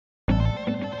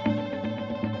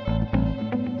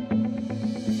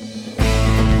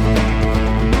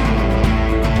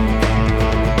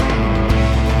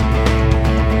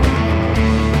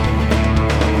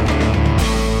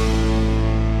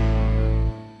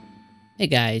Hey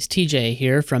guys, TJ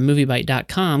here from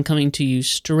MovieBite.com, coming to you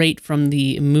straight from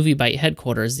the MovieBite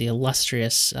headquarters, the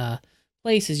illustrious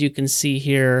place. As you can see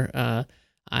here,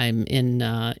 I'm in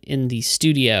the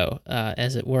studio,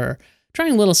 as it were,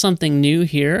 trying a little something new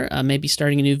here, maybe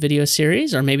starting a new video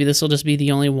series, or maybe this will just be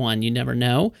the only one, you never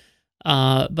know.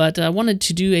 But I wanted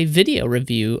to do a video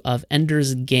review of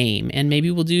Ender's Game, and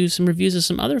maybe we'll do some reviews of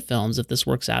some other films if this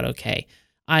works out okay.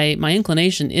 My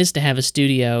inclination is to have a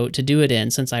studio to do it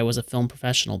in, since I was a film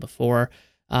professional before,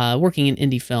 working in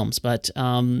indie films, but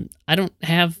I don't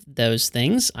have those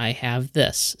things. I have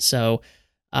this. So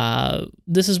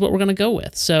this is what we're going to go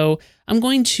with. So I'm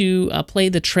going to play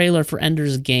the trailer for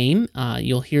Ender's Game.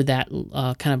 You'll hear that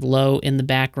kind of low in the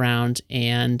background,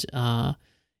 and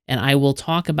I will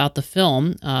talk about the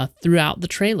film throughout the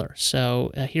trailer.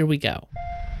 So here we go.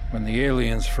 When the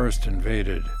aliens first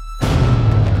invaded,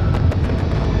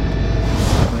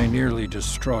 they nearly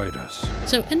destroyed us.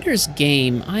 So Ender's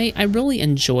Game, I really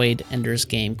enjoyed Ender's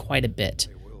Game quite a bit.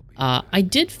 I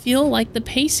did feel like the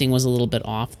pacing was a little bit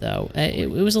off, though. It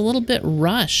was a little bit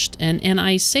rushed, and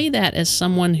I say that as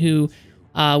someone who,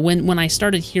 when I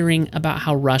started hearing about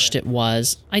how rushed it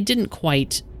was, I didn't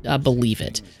quite believe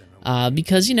it.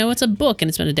 Because, you know, it's a book and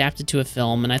it's been adapted to a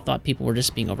film, and I thought people were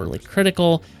just being overly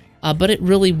critical, but it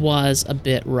really was a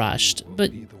bit rushed.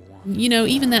 But, you know,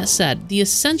 even that said, the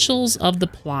essentials of the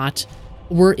plot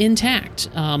were intact.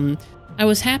 I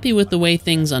was happy with the way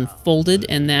things unfolded,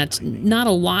 and that not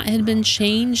a lot had been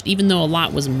changed, even though a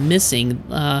lot was missing.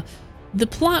 The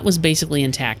plot was basically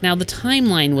intact. Now, the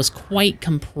timeline was quite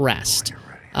compressed.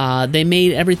 They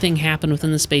made everything happen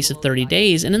within the space of 30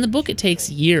 days, and in the book it takes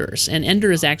years, and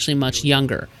Ender is actually much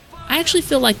younger. I actually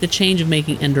feel like the change of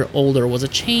making Ender older was a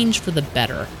change for the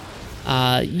better.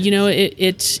 You know,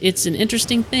 it's an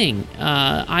interesting thing.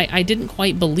 I didn't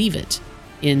quite believe it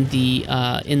in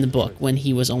the book when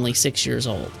he was only 6 years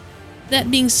old. That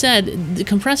being said,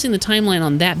 compressing the timeline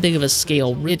on that big of a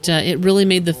scale, it really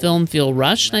made the film feel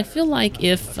rushed, and I feel like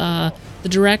if the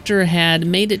director had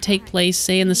made it take place,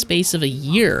 say, in the space of a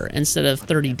year instead of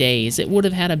 30 days, it would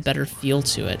have had a better feel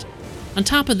to it. On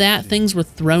top of that, things were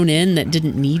thrown in that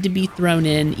didn't need to be thrown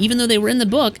in, even though they were in the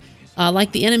book,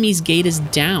 like the enemy's gate is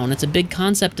down. It's a big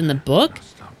concept in the book,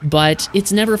 but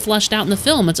it's never fleshed out in the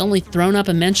film. It's only thrown up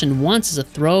and mentioned once as a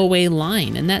throwaway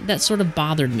line, and that sort of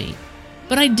bothered me.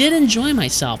 But I did enjoy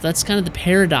myself. That's kind of the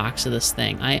paradox of this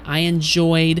thing. I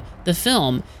enjoyed the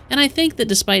film, and I think that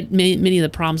despite many of the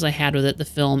problems I had with it, the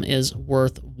film is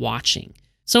worth watching.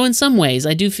 So in some ways,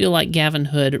 I do feel like Gavin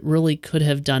Hood really could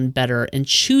have done better in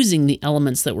choosing the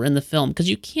elements that were in the film, because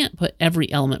you can't put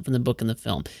every element from the book in the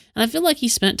film. And I feel like he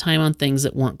spent time on things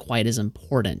that weren't quite as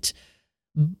important.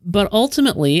 But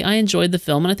ultimately, I enjoyed the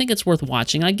film, and I think it's worth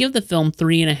watching. I give the film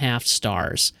 3.5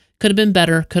 stars. Could have been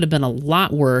better, could have been a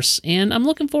lot worse, and I'm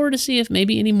looking forward to see if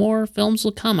maybe any more films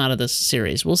will come out of this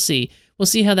series. We'll see. We'll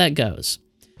see how that goes.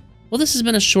 Well, this has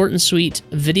been a short and sweet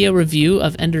video review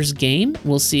of Ender's Game.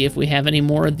 We'll see if we have any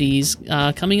more of these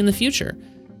coming in the future.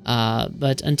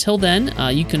 But until then,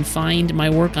 you can find my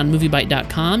work on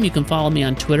MovieBite.com. You can follow me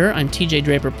on Twitter. I'm TJ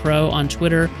Draper Pro on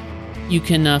Twitter. You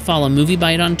can follow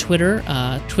MovieBite on Twitter,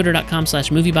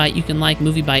 twitter.com/MovieBite. You can like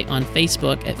MovieBite on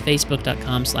Facebook at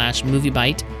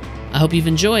facebook.com/MovieBite. I hope you've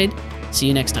enjoyed. See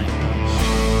you next time.